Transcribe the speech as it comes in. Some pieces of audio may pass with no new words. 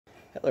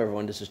Hello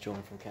everyone, this is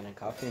Jordan from Canon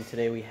Coffee, and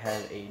today we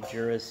have a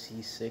Jura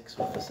C6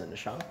 with us in the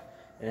shop.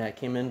 And it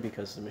came in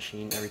because the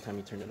machine, every time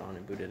you turned it on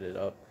and booted it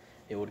up,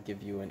 it would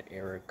give you an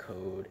error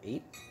code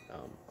 8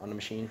 on the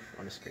machine,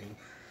 on the screen.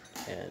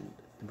 And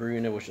the brew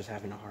unit was just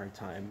having a hard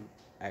time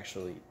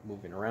actually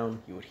moving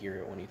around. You would hear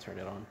it when you turn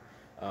it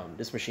on.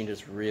 This machine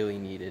just really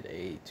needed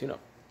a tune-up.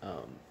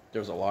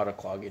 There was a lot of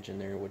cloggage in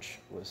there, which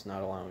was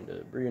not allowing the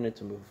brew unit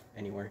to move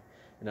anywhere.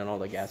 And then all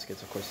the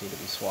gaskets, of course, need to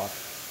be swapped.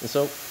 And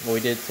so what we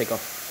did, take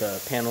off the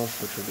panel,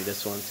 which would be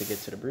this one, to get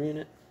to the brew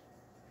unit.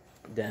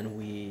 Then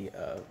we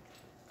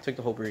took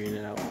the whole brew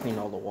unit out, cleaned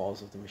all the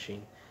walls of the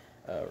machine,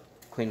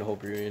 cleaned the whole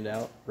brew unit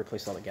out,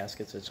 replaced all the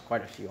gaskets. There's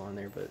quite a few on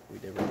there, but we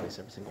did replace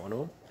every single one of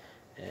them.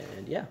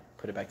 And yeah,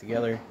 put it back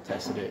together,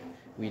 tested it.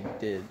 We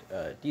did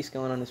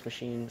descaling on this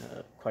machine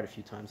quite a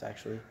few times,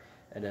 actually.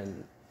 And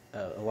then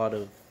a lot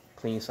of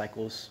cleaning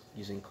cycles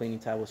using cleaning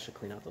tablets to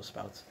clean out those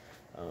spouts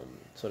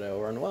so that it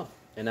will run well.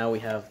 And now we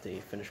have the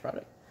finished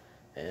product.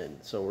 And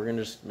so we're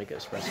gonna just make an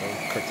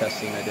espresso for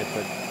testing. I did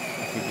put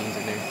a few beans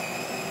in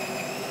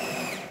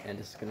there. And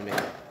this is gonna make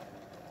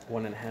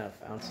 1.5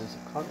 ounces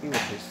of coffee, which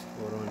is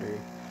a little under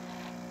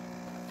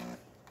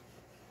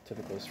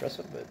typical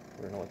espresso, but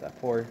we're gonna let that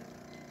pour.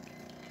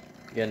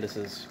 Again, this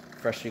is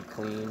freshly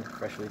cleaned,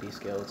 freshly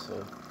descaled,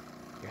 so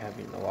you're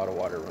having a lot of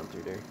water run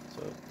through there.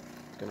 So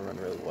it's gonna run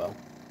really well.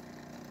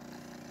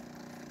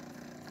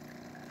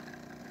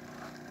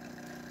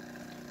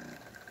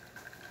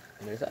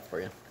 And there's that for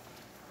you.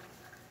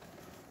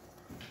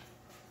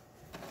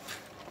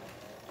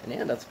 And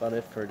yeah, that's about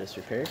it for this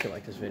repair. If you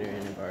like this video and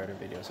any of our other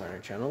videos on our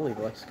channel, leave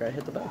a like, subscribe,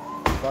 hit the bell.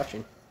 Thanks for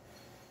watching.